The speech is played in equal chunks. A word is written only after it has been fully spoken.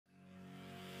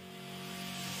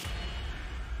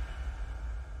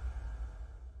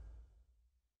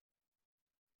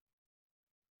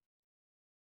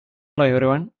Hello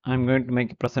everyone, I am going to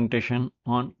make a presentation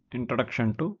on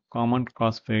Introduction to Common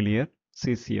Cause Failure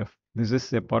CCF. This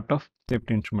is a part of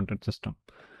Safety Instrumented System.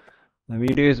 The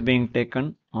video is being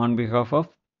taken on behalf of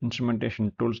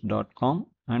instrumentationtools.com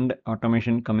and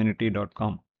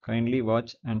automationcommunity.com. Kindly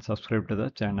watch and subscribe to the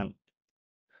channel.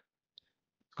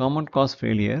 Common cause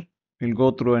failure. We'll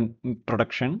go through an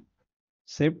introduction.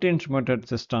 Safety instrumented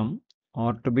system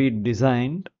are to be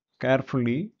designed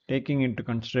carefully, taking into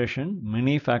consideration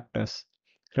many factors.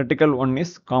 Critical one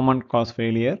is common cause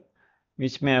failure,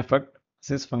 which may affect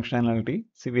SIS functionality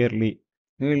severely.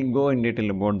 We will go in detail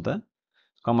about the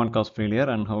common cause failure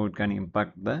and how it can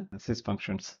impact the SIS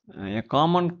functions. A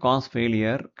common cause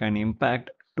failure can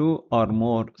impact two or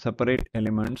more separate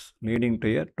elements, leading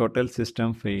to a total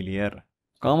system failure.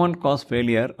 Common cause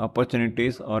failure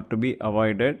opportunities are to be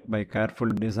avoided by careful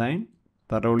design,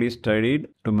 thoroughly studied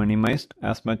to minimize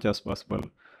as much as possible.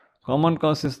 Common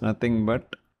cause is nothing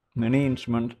but many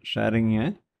instruments sharing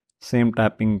a same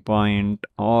tapping point,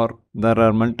 or there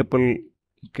are multiple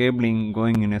cabling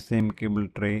going in a same cable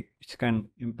tray, which can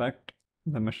impact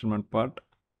the measurement part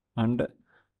and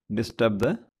disturb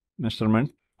the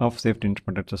measurement of safety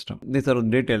instrumented system. These are the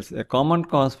details. A common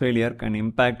cause failure can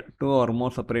impact two or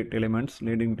more separate elements,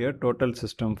 leading to a total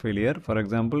system failure. For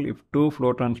example, if two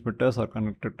flow transmitters are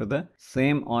connected to the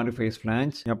same orifice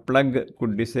flange, a plug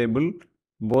could disable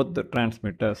both the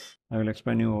transmitters. I will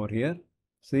explain you over here.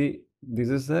 See, this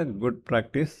is a good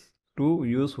practice to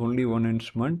use only one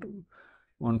instrument,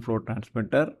 one flow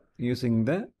transmitter, using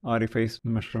the orifice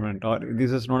measurement, or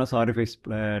this is known as orifice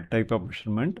type of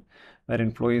measurement,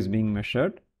 wherein flow is being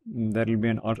measured. There will be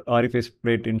an orifice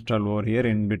plate installed over here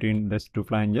in between these two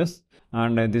flanges,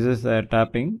 and this is a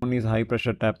tapping. One is high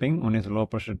pressure tapping, one is low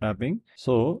pressure tapping.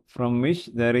 So from which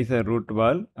there is a root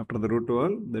valve. After the root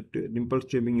valve, the impulse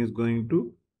tubing is going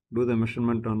to do the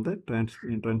measurement on the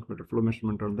transmitter, flow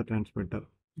measurement on the transmitter.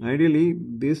 Ideally,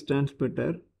 this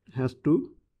transmitter has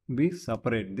to be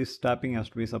separate. This tapping has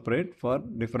to be separate for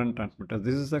different transmitters.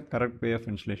 This is the correct way of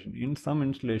installation. In some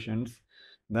installations,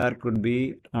 there could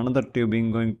be another tubing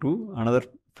going to another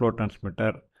flow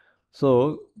transmitter.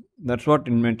 So that's what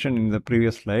I mentioned in the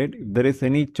previous slide. If there is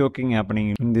any choking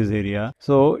happening in this area,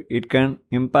 so it can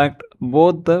impact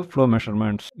both the flow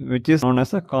measurements, which is known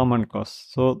as a common cause.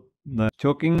 So the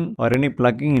choking or any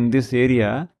plugging in this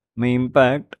area may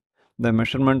impact the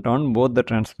measurement on both the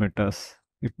transmitters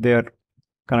if they are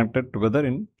connected together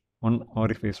in one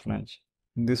orifice flange.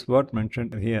 This is what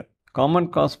mentioned here. Common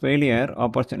cause failure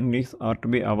opportunities are to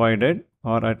be avoided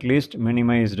or at least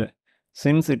minimized.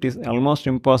 Since it is almost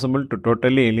impossible to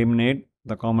totally eliminate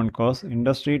the common cause,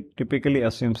 industry typically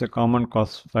assumes a common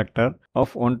cause factor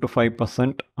of 1 to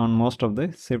 5% on most of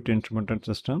the safety instrumented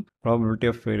system probability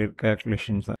of failure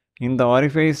calculations. In the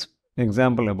orifice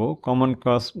example above, common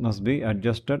cause must be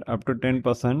adjusted up to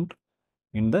 10%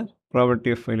 in the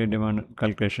probability of failure demand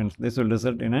calculations. This will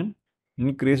result in an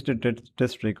increased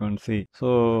test frequency.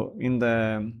 So in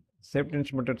the safety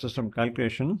instrumented system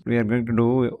calculation, we are going to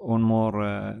do one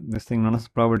more this thing known as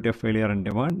probability of failure and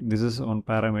demand. This is one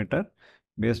parameter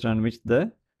based on which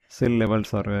the cell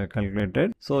levels are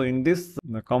calculated. So in this,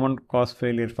 the common cause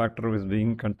failure factor is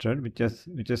being considered,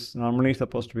 which is normally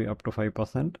supposed to be up to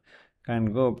 5%,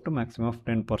 can go up to maximum of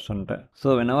 10%.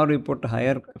 So whenever we put a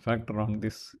higher factor on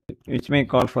this, which may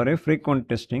call for a frequent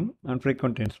testing and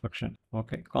frequent inspection.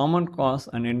 Okay, common cause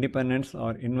and independence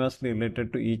are inversely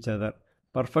related to each other.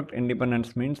 Perfect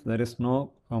independence means there is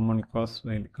no common cause.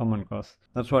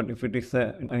 That's what, if it is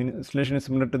a installation is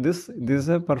similar to this is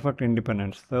a perfect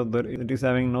independence. So it is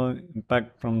having no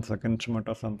impact from second instrument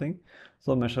or something.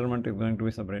 So measurement is going to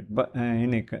be separate, but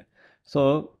unique.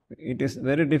 So it is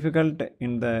very difficult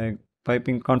in the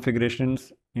piping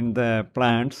configurations in the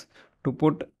plants to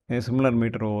put a similar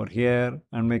meter over here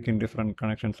and making different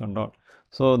connections and all.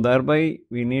 So thereby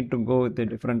we need to go with a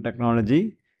different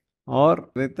technology or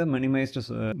with the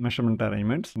minimized measurement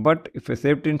arrangements. But if a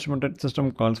safety instrumented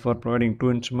system calls for providing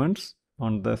two instruments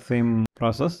on the same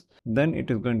process, then it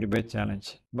is going to be a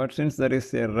challenge. But since there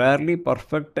is a rarely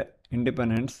perfect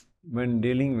independence when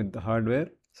dealing with the hardware,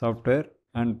 software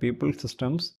and people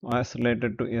systems as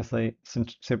related to SI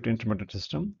safety instrumented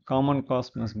system, common cause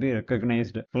must be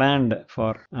recognized, planned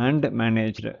for and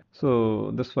managed.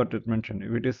 So this is what it mentioned.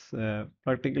 It is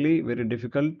practically very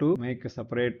difficult to make a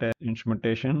separate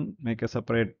instrumentation, make a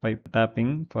separate pipe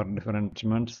tapping for different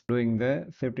instruments doing the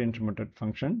safety instrumented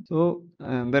function. So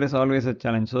there is always a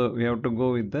challenge. So we have to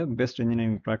go with the best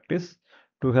engineering practice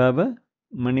to have a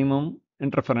minimum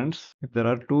interference if there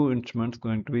are two instruments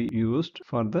going to be used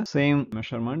for the same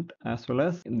measurement, as well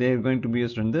as they are going to be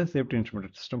used in the safety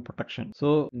instrumented system protection.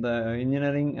 So the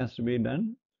engineering has to be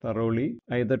done thoroughly,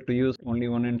 either to use only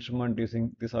one instrument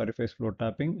using this orifice flow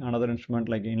tapping, another instrument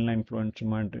like inline flow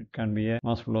instrument, it can be a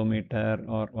mass flow meter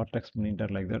or vortex meter,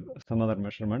 like that, some other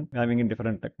measurement having a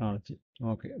different technology.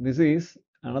 Okay, this is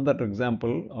another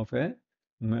example of a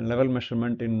level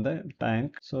measurement in the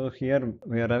tank. So here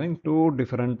we are having two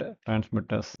different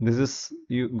transmitters. This is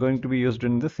going to be used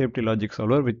in the safety logic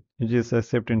solver, which is a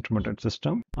safety instrumented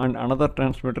system, and another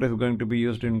transmitter is going to be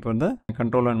used in for the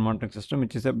control and monitoring system,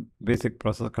 which is a basic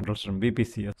process control system,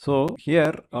 BPCS. So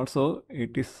here also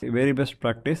it is very best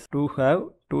practice to have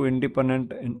two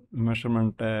independent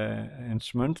measurement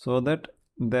instruments, so that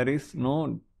there is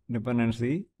no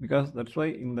dependency, because that's why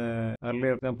in the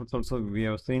earlier examples also we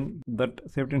have seen that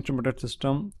safety instrumented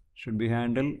system should be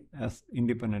handled as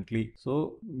independently.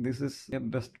 So this is a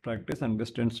best practice and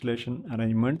best installation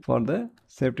arrangement for the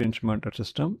safety instrumented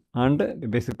system and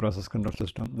basic process control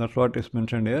system. That's what is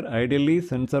mentioned here. Ideally,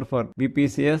 sensor for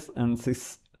BPCS and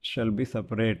SIS shall be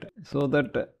separate, so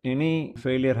that any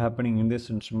failure happening in this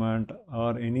instrument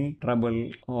or any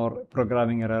trouble or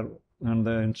programming error and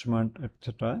the instrument,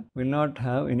 etc., will not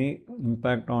have any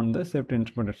impact on the safety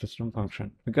instrumented system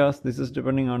function, because this is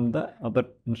depending on the other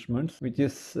instruments, which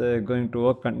is going to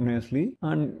work continuously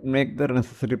and make the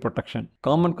necessary protection.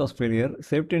 Common cause failure.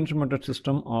 Safety instrumented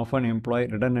system often employ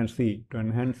redundancy to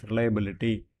enhance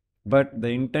reliability, but the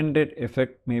intended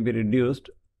effect may be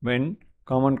reduced when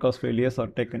common cause failures are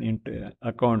taken into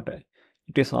account.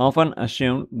 It is often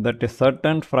assumed that a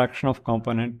certain fraction of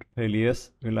component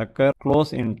failures will occur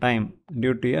close in time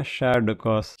due to a shared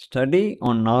cause. Study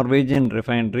on Norwegian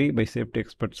refinery by safety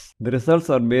experts. The results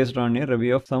are based on a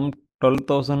review of some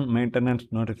 12,000 maintenance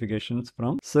notifications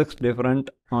from 6 different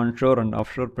onshore and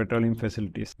offshore petroleum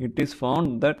facilities. It is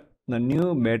found that the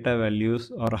new beta values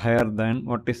are higher than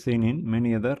what is seen in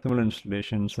many other similar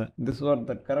installations. This was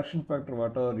the correction factor,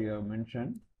 whatever you have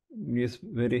mentioned, is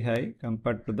very high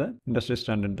compared to the industry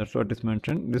standard. That's what is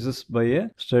mentioned. This is by a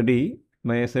study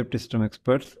by a safety system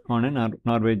experts on a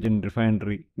Norwegian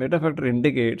refinery. Beta factor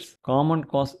indicates common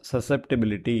cause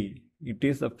susceptibility. It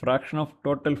is a fraction of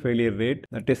total failure rate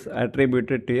that is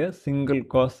attributed to a single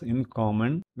cause in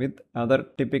common with other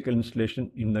typical installation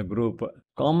in the group.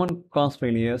 Common cause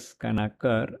failures can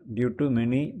occur due to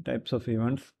many types of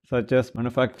events, such as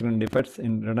manufacturing defects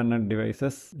in redundant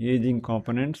devices, aging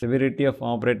components, severity of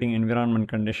operating environment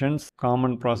conditions,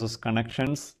 common process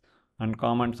connections, and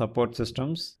common support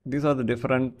systems. These are the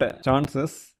different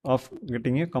chances of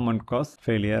getting a common cause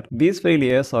failure. These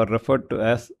failures are referred to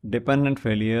as dependent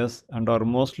failures and are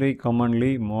mostly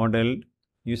commonly modeled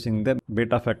using the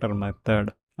beta factor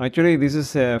method. Actually, this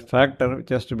is a factor which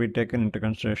has to be taken into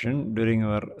consideration during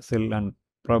our SIL and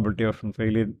probability of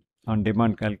failure on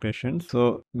demand calculations.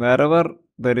 So wherever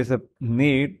there is a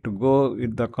need to go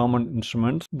with the common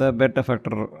instruments, the beta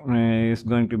factor is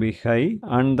going to be high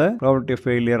and the probability of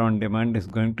failure on demand is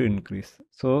going to increase.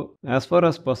 So as far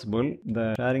as possible,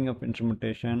 the sharing of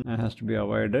instrumentation has to be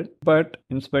avoided. But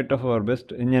in spite of our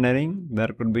best engineering, there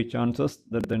could be chances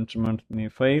that the instruments may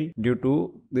fail due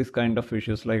to this kind of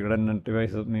issues, like redundant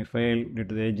devices may fail due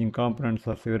to the aging components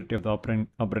or severity of the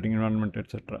operating environment,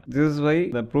 etc. This is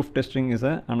why the proof testing is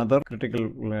another critical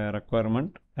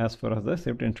requirement as far as the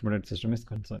safety instrumented system is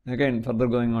concerned. Again, further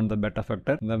going on the beta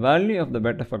factor, the value of the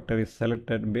beta factor is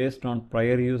selected based on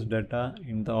prior use data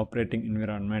in the operating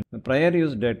environment. The prior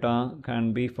use data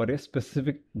can be for a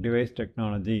specific device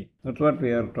technology. That's what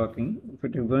we are talking. If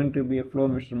it is going to be a flow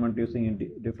measurement using a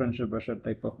differential pressure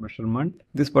type of measurement,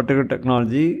 this particular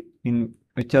technology in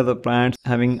which are the plants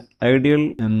having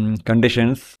ideal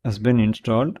conditions has been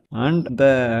installed, and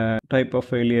the type of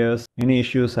failures, any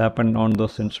issues happened on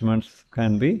those instruments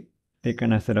can be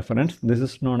taken as a reference. This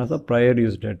is known as the prior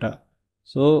use data.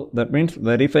 So that means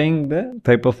verifying the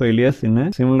type of failures in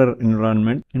a similar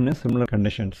environment in a similar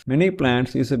conditions. Many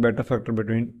plants use a beta factor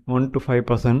between 1 to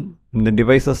 5% when the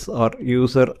devices are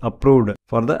user approved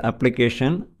for the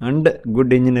application and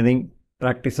good engineering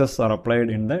practices are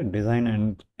applied in the design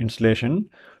and installation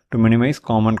to minimize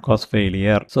common cause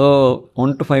failure. So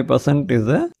 1 to 5% is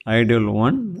the ideal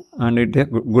one, and it is a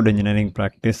good engineering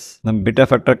practice. The beta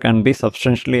factor can be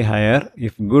substantially higher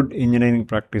if good engineering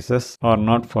practices are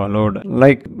not followed.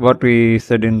 Like what we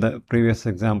said in the previous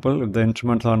example, if the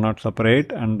instruments are not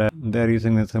separate and they are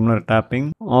using a similar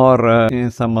tapping or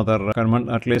in some other requirement,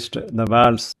 at least the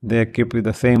valves they keep with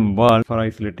the same valve for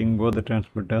isolating both the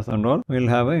transmitters and all, will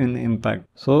have an impact.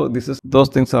 So those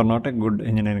things are not a good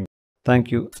engineering.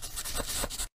 Thank you.